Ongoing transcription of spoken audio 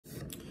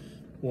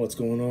What's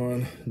going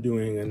on?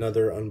 Doing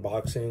another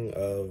unboxing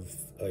of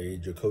a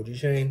Jacoje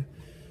chain.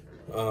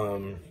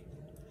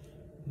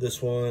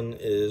 This one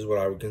is what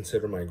I would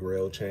consider my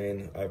grail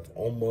chain. I've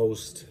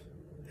almost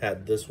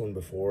had this one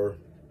before.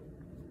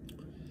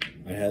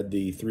 I had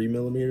the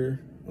 3mm.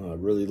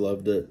 Really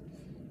loved it.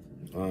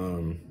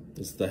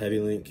 It's the heavy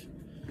link,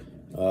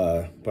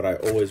 but I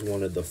always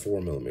wanted the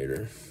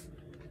 4mm.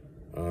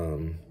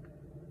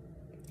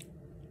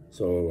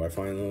 So I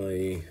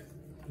finally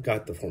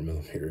got the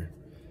 4mm.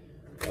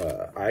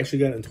 I actually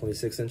got it in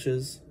 26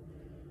 inches.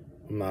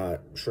 I'm not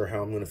sure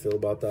how I'm going to feel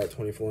about that.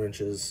 24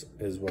 inches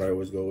is what I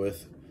always go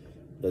with.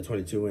 The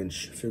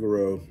 22-inch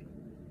Figaro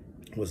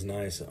was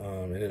nice. It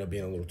ended up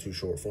being a little too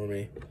short for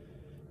me.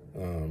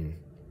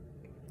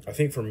 I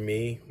think for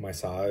me, my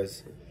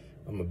size,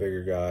 I'm a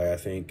bigger guy. I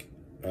think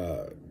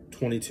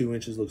 22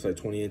 inches looks like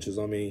 20 inches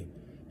on me.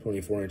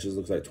 24 inches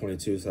looks like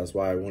 22, so that's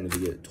why I wanted to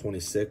get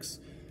 26.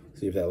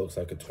 See if that looks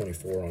like a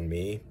 24 on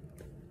me.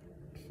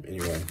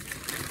 Anyway.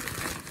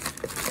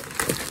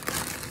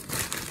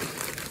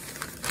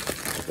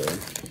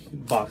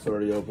 Box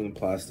already open,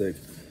 plastic.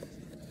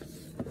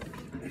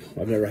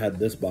 I've never had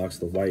this box,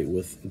 the white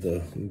with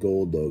the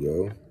gold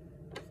logo.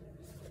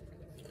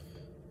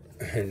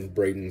 And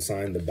Braden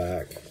signed the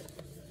back.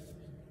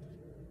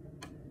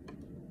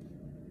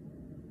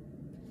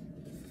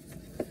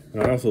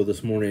 And I also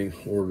this morning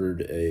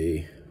ordered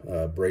a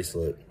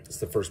bracelet. It's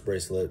the first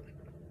bracelet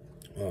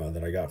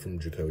that I got from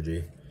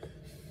Jacoje.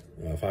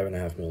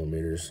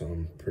 5.5mm, so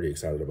I'm pretty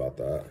excited about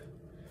that.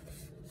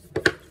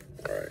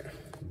 All right,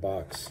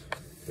 box.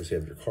 First you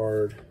have your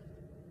card.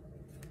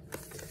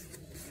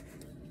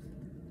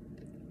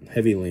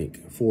 Heavy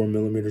link,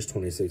 4mm,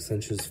 26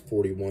 inches,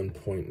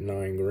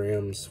 41.9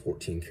 grams,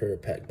 14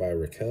 karat, packed by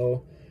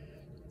Raquel.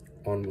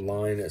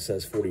 Online it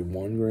says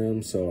 41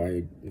 grams, so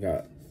I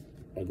got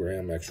a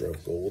gram extra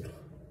of gold.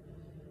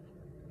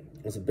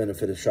 That's a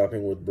benefit of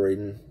shopping with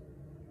Braden.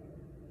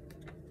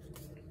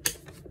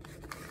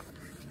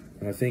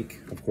 And I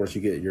think, of course,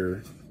 you get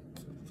your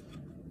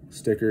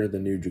sticker, the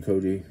new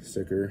Jacoje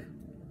sticker.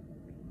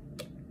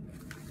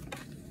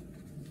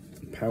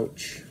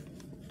 Pouch,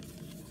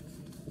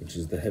 which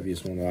is the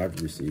heaviest one that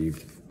I've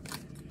received.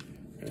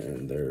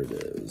 And there it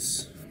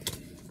is.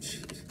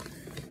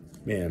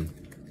 Man.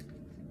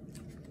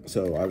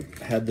 So I've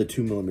had the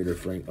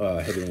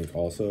 2mm heavy link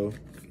also.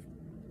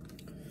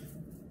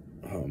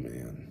 Oh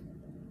man.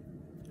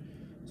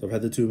 So I've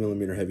had the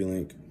 2mm heavy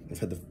link. I've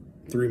had the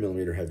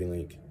 3mm heavy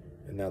link.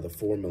 And now the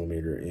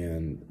 4mm,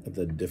 and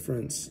the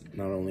difference,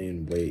 not only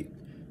in weight,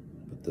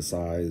 but the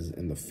size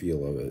and the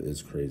feel of it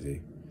is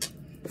crazy.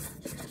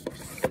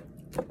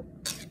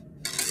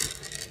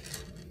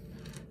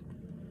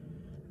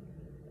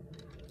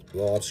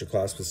 The lobster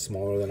clasp is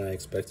smaller than I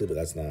expected, but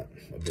that's not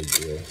a big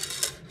deal.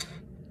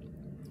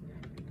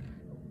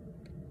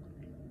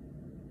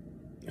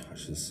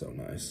 Gosh, this is so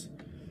nice.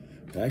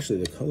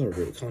 Actually, the color of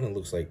it kind of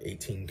looks like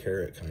 18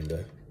 karat, kind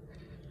of.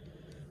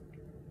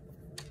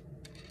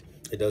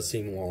 It does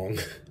seem long.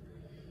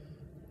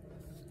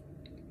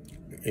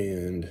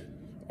 And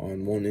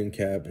on one end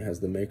cap, it has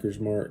the maker's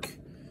mark.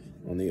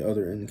 On the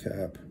other end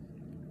cap,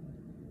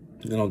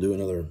 and then I'll do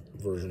another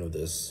version of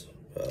this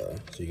so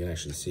you can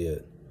actually see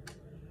it.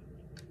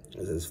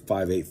 It says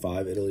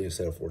 585 Italy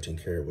instead of 14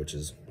 karat, which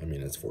is, I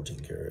mean, it's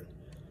 14 karat.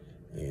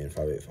 And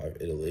 585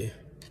 Italy.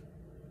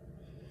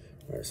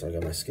 All right, so I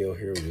got my scale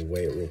here. We can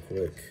weigh it real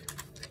quick.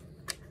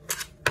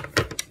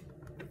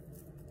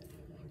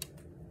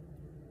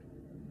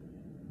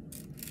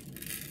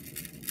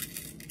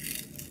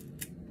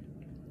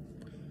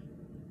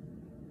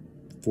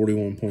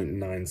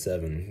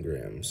 .97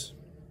 grams,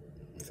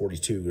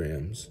 42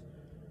 grams.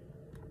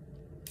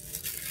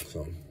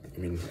 So, I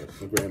mean,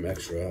 a gram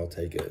extra, I'll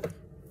take it.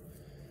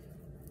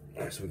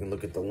 All right, so we can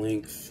look at the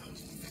length.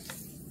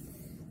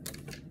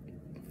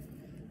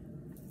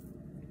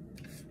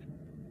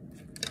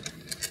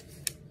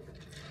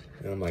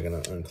 And I'm not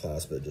gonna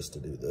unclasp it just to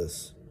do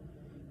this.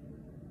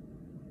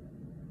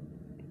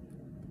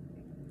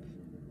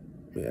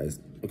 Yeah, it's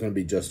gonna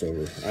be just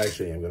over. I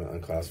actually am gonna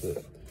unclasp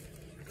it.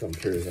 I'm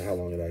curious of how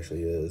long it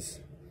actually is.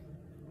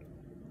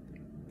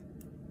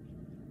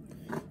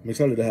 I'm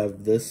excited to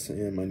have this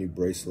and my new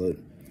bracelet.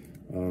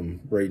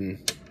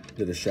 Braden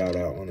did a shout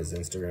out on his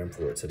Instagram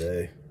for it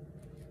today.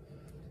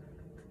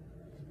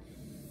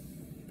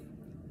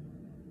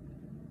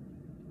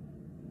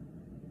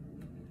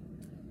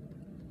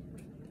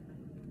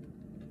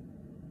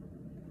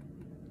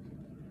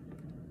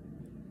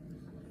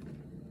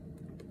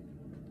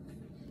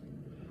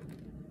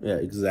 Yeah,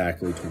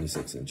 exactly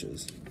 26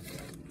 inches.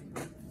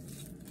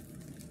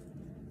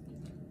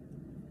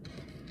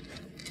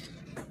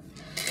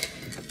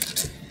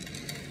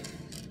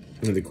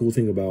 And the cool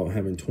thing about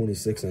having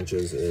 26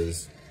 inches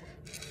is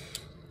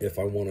if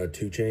I want a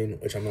 2-chain,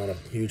 which I'm not a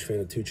huge fan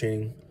of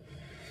 2-chain,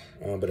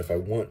 but if I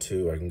want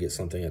to, I can get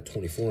something at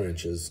 24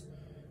 inches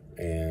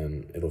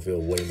and it'll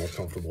feel way more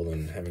comfortable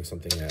than having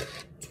something at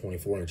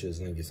 24 inches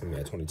and then get something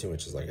at 22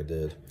 inches like I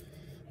did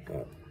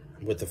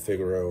with the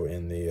Figaro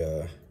and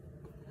the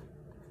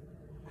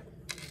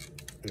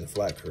in the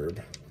flat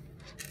curb.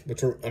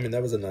 Which, I mean,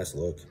 that was a nice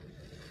look.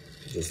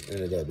 It just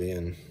ended up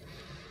being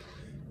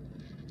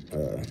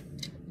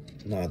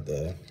not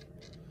the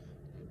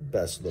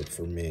best look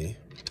for me.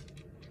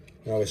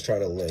 I always try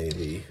to lay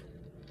the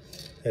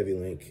heavy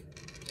link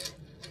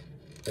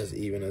as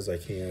even as I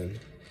can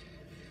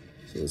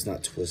so it's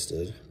not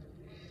twisted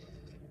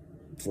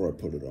before I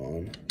put it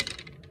on.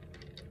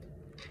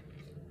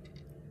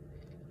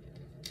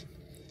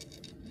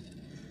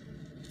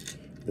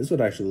 This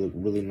would actually look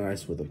really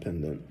nice with a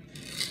pendant.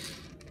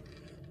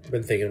 I've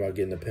been thinking about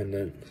getting a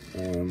pendant.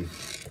 I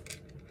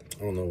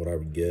don't know what I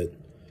would get.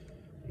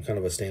 I'm kind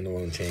of a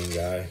standalone chain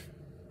guy.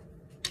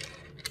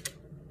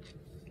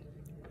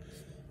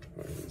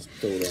 All right, let's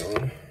throw it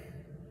on.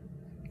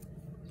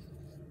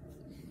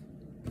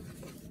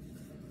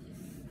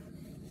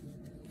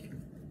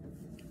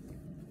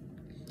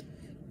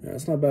 Yeah,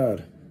 it's not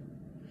bad.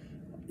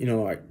 You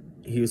know,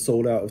 he was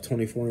sold out of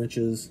 24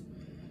 inches.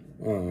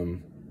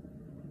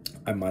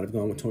 I might have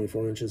gone with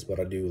 24 inches, but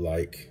I do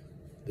like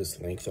this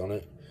length on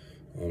it.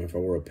 If I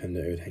wore a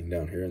pendant, it would hang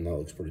down here, and that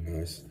looks pretty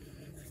nice.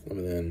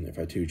 And then if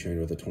I two-chained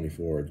with a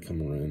 24, it'd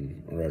come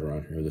around right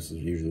around here. This is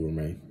usually where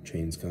my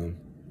chains come.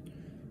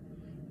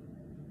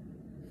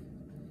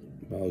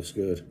 That looks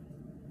good.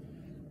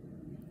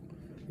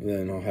 And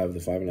then I'll have the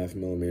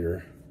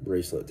 5.5mm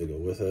bracelet to go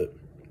with it.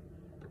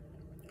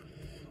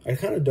 I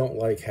kind of don't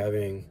like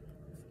having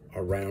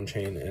a round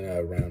chain and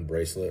a round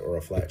bracelet, or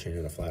a flat chain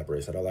and a flat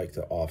bracelet. I like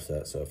to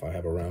offset. So if I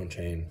have a round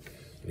chain,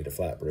 I need a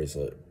flat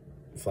bracelet.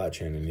 Flat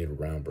chain, I need a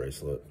round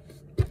bracelet.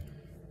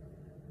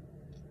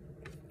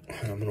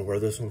 I'm gonna wear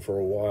this one for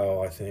a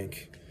while, I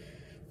think.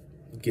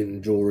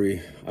 Getting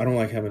jewelry. I don't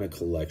like having a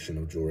collection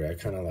of jewelry. I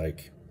kind of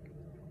like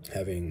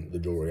having the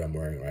jewelry I'm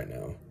wearing right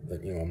now.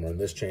 Like, you know, I'm wearing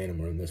this chain, I'm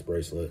wearing this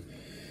bracelet.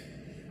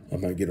 I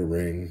might get a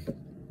ring.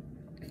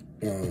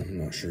 I'm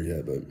not sure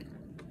yet, but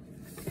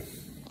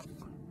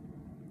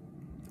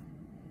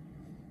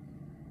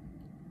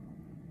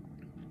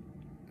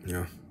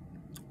yeah,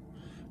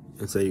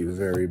 it's a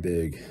very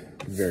big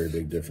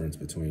difference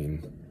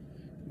between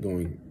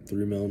going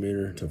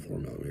 3mm to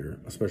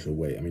 4mm, especially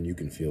weight. I mean, you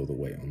can feel the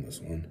weight on this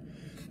one.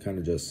 Kind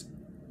of just,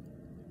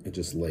 it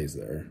just lays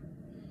there.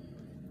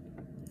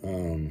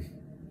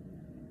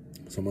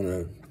 So I'm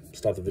gonna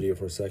stop the video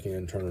for a second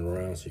and turn it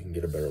around so you can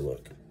get a better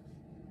look.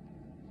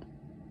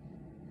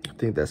 I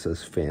think that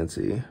says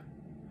fancy.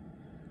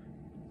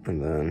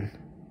 And then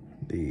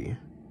the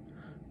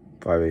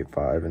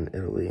 585 in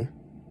Italy.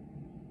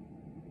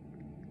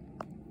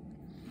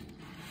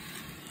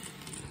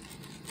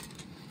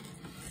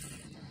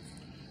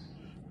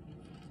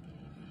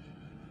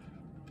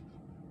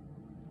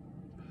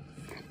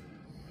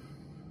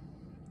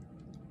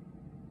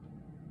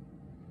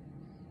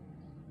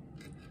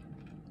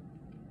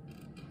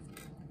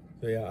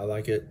 So yeah, I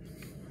like it.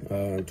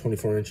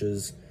 24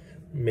 inches.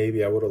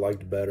 Maybe I would have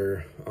liked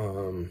better.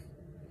 I'm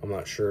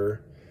not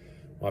sure.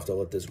 I'll have to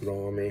let this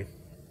grow on me.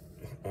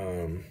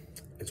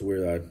 It's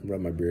weird I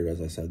rub my beard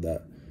as I said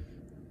that.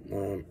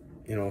 You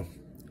know,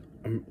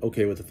 I'm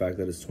okay with the fact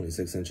that it's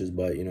 26 inches,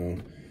 but you know,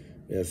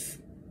 if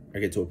I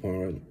get to a point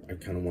where I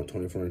kind of want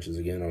 24 inches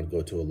again, I'll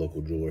go to a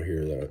local jeweler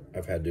here that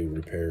I've had to do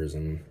repairs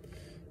and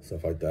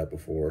stuff like that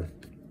before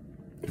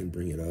and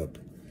bring it up,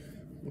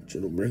 which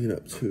it'll bring it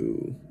up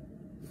to,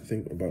 I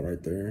think, about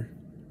right there.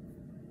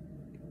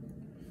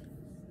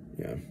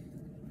 Yeah.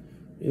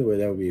 Either way,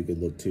 that would be a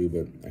good look too,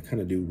 but I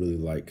kind of do really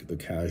like the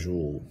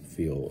casual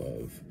feel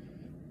of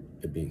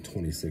it being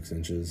 26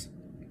 inches.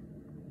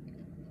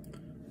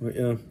 But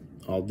yeah,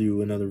 I'll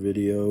do another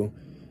video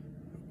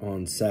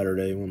on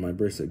Saturday when my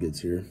bracelet gets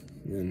here,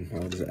 and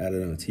I'll just add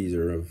it on a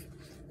teaser of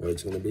what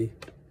it's going to be.